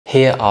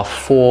Here are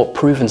 4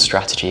 proven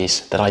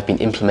strategies that I've been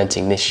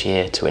implementing this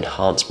year to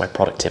enhance my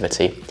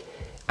productivity,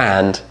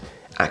 and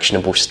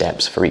actionable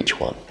steps for each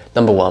one.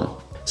 Number 1,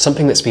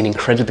 something that's been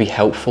incredibly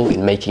helpful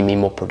in making me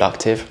more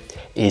productive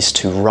is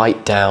to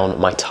write down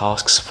my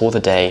tasks for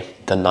the day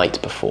the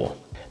night before.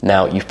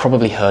 Now, you've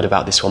probably heard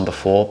about this one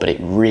before, but it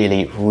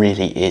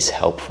really is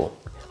helpful.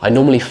 I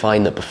normally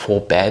find that before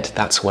bed,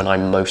 that's when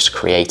I'm most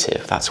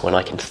creative. That's when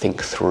I can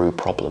think through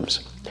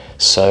problems.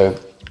 So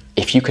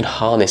if you can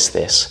harness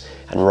this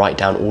and write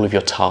down all of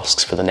your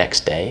tasks for the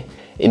next day,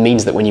 it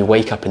means that when you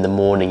wake up in the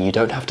morning, you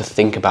don't have to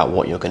think about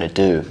what you're going to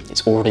do.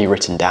 It's already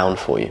written down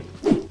for you.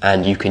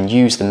 And you can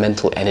use the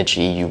mental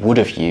energy you would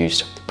have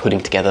used putting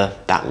together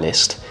that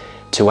list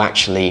to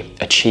actually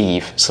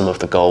achieve some of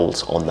the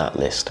goals on that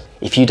list.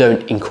 If you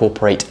don't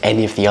incorporate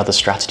any of the other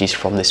strategies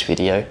from this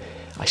video,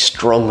 I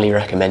strongly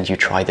recommend you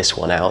try this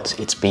one out.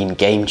 It's been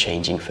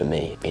game-changing for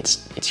me.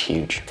 It's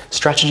huge.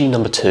 Strategy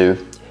number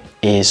 2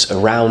 is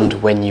around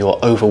when you're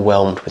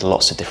overwhelmed with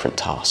lots of different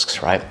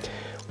tasks, right?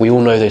 We all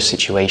know those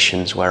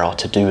situations where our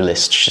to-do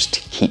lists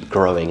just keep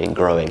growing and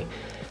growing,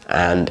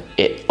 and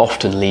it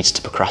often leads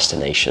to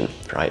procrastination,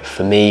 right?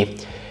 For me,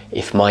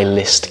 if my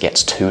list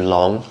gets too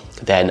long,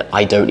 then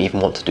I don't even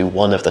want to do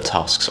one of the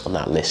tasks on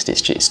that list.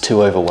 It's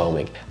too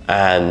overwhelming.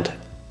 And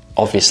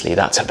obviously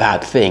that's a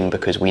bad thing,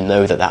 because we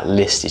know that that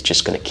list is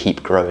just going to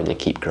keep growing and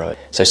keep growing.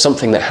 So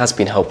something that has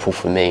been helpful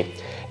for me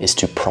is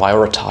to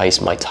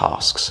prioritize my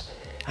tasks.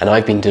 And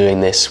I've been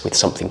doing this with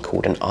something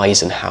called an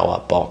Eisenhower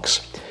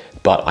box,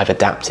 but I've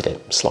adapted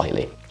it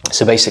slightly.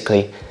 So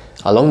basically,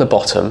 along the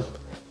bottom,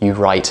 you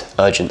write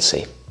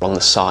urgency. Along the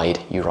side,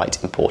 you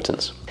write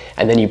importance.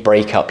 And then you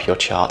break up your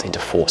chart into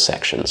 4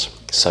 sections.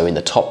 So in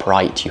the top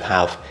right, you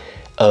have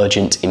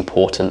urgent,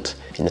 important.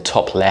 In the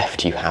top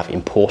left, you have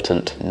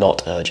important,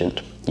 not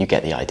urgent. You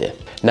get the idea.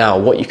 Now,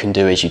 what you can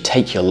do is you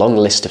take your long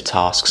list of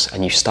tasks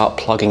and you start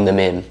plugging them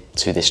in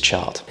to this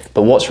chart.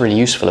 But what's really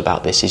useful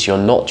about this is you're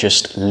not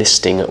just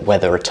listing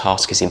whether a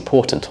task is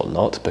important or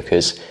not,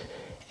 because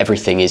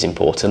everything is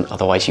important,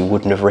 otherwise you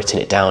wouldn't have written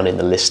it down in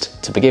the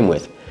list to begin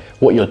with.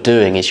 What you're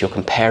doing is you're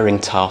comparing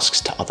tasks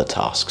to other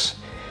tasks.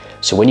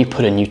 So when you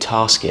put a new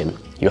task in,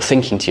 you're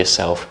thinking to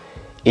yourself,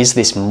 is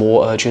this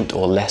more urgent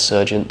or less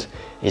urgent?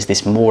 Is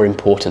this more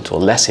important or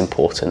less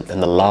important than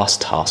the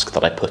last task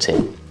that I put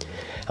in?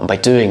 And by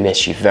doing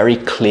this, you very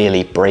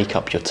clearly break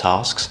up your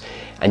tasks,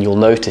 and you'll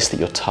notice that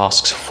your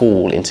tasks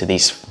fall into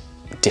these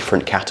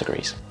different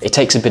categories. It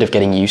takes a bit of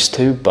getting used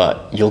to,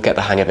 but you'll get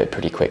the hang of it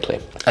pretty quickly.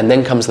 And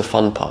then comes the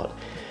fun part.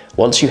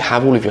 Once you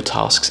have all of your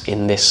tasks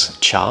in this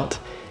chart,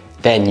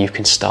 then you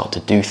can start to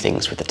do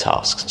things with the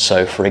tasks.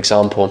 So for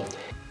example,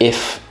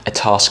 if a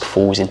task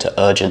falls into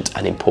urgent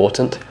and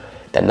important,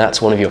 then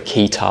that's one of your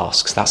key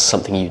tasks. That's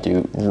something you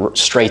do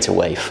straight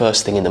away,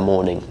 first thing in the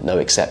morning, no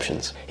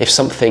exceptions. If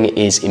something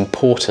is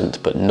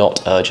important but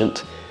not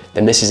urgent,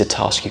 then this is a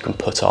task you can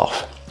put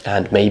off.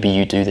 And maybe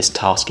you do this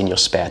task in your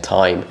spare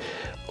time,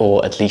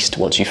 or at least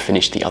once you've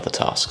finished the other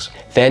tasks.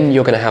 Then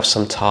you're going to have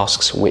some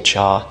tasks which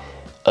are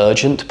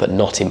urgent but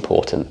not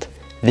important.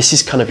 This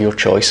is kind of your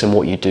choice and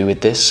what you do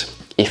with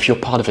this. If you're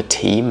part of a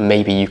team,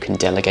 maybe you can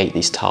delegate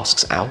these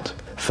tasks out.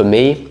 For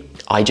me,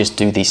 I just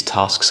do these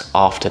tasks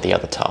after the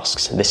other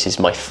tasks. This is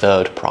my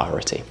 3rd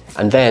priority.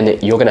 And then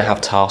you're going to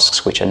have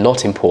tasks which are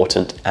not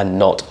important and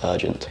not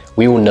urgent.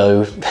 We all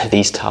know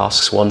these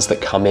tasks, ones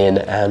that come in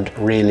and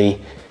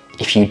really,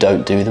 if you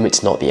don't do them,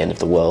 it's not the end of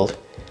the world.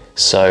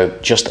 So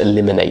just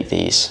eliminate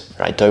these,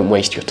 right? Don't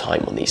waste your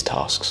time on these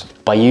tasks.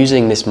 By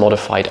using this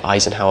modified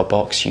Eisenhower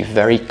box, you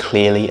very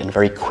clearly and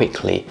very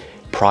quickly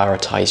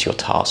prioritize your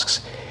tasks.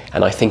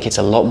 And I think it's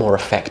a lot more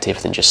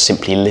effective than just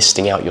simply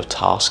listing out your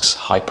tasks,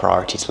 high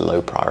priority to low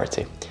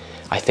priority.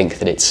 I think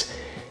that it's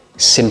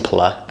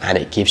simpler and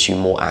it gives you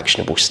more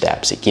actionable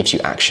steps. It gives you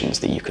actions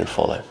that you can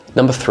follow.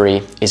 Number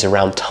 3 is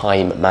around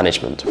time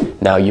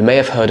management. Now, you may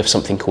have heard of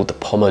something called the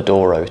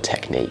Pomodoro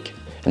technique.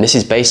 And this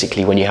is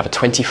basically when you have a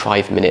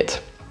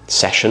 25-minute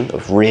session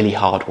of really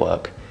hard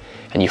work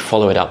and you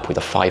follow it up with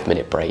a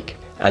 5-minute break.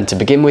 And to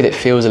begin with, it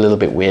feels a little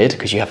bit weird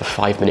because you have a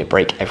 5-minute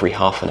break every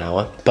half an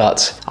hour.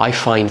 But I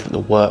find that the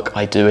work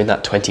I do in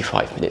that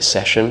 25-minute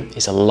session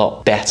is a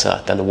lot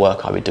better than the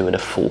work I would do in a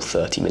full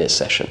 30-minute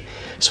session.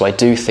 So I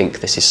do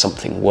think this is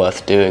something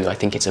worth doing. I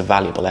think it's a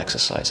valuable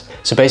exercise.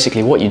 So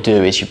basically what you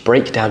do is you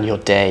break down your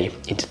day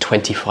into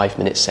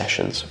 25-minute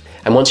sessions.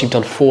 And once you've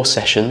done 4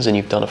 sessions and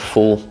you've done a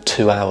full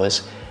 2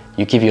 hours,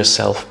 you give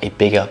yourself a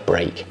bigger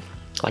break,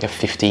 like a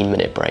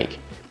 15-minute break.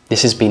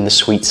 This has been the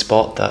sweet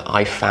spot that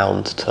I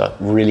found to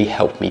really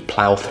help me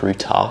plow through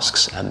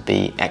tasks and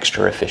be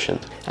extra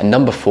efficient. And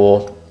number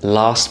 4,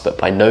 last but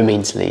by no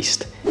means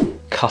least,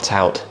 cut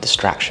out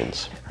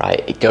distractions,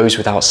 right? It goes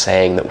without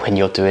saying that when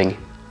you're doing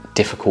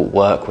difficult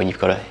work, when you've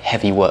got a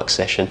heavy work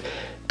session,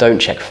 don't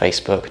check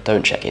Facebook,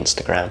 don't check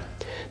Instagram.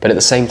 But at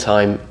the same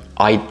time,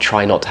 I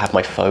try not to have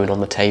my phone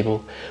on the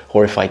table,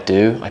 or if I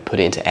do, I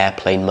put it into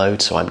airplane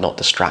mode so I'm not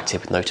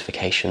distracted with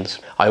notifications.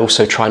 I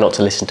also try not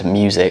to listen to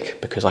music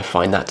because I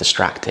find that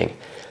distracting,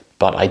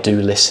 but I do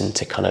listen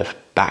to kind of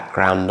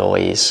background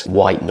noise,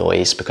 white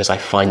noise, because I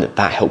find that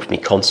that helps me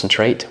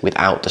concentrate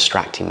without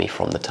distracting me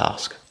from the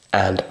task.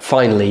 And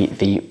finally,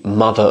 the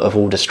mother of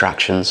all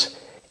distractions,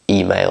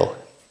 email.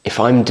 If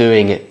I'm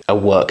doing a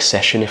work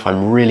session, if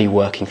I'm really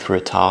working through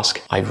a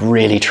task, I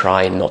really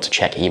try not to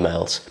check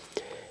emails.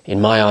 In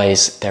my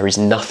eyes, there is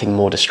nothing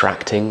more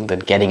distracting than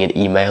getting an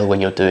email when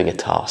you're doing a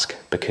task,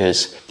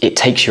 because it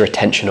takes your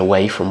attention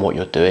away from what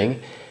you're doing,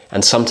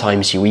 and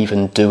sometimes you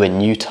even do a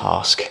new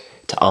task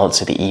to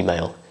answer the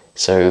email.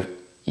 So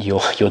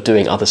you're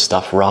doing other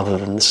stuff rather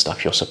than the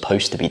stuff you're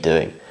supposed to be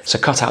doing. So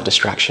cut out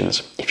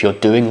distractions. If you're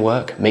doing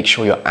work, make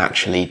sure you're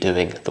actually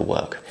doing the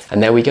work.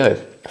 And there we go.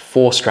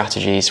 4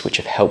 strategies which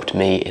have helped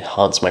me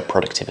enhance my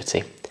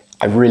productivity.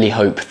 I really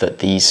hope that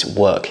these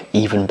work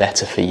even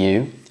better for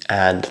you,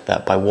 and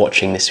that by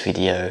watching this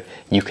video,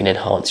 you can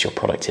enhance your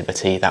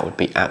productivity. That would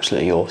be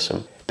absolutely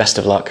awesome. Best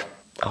of luck.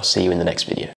 I'll see you in the next video.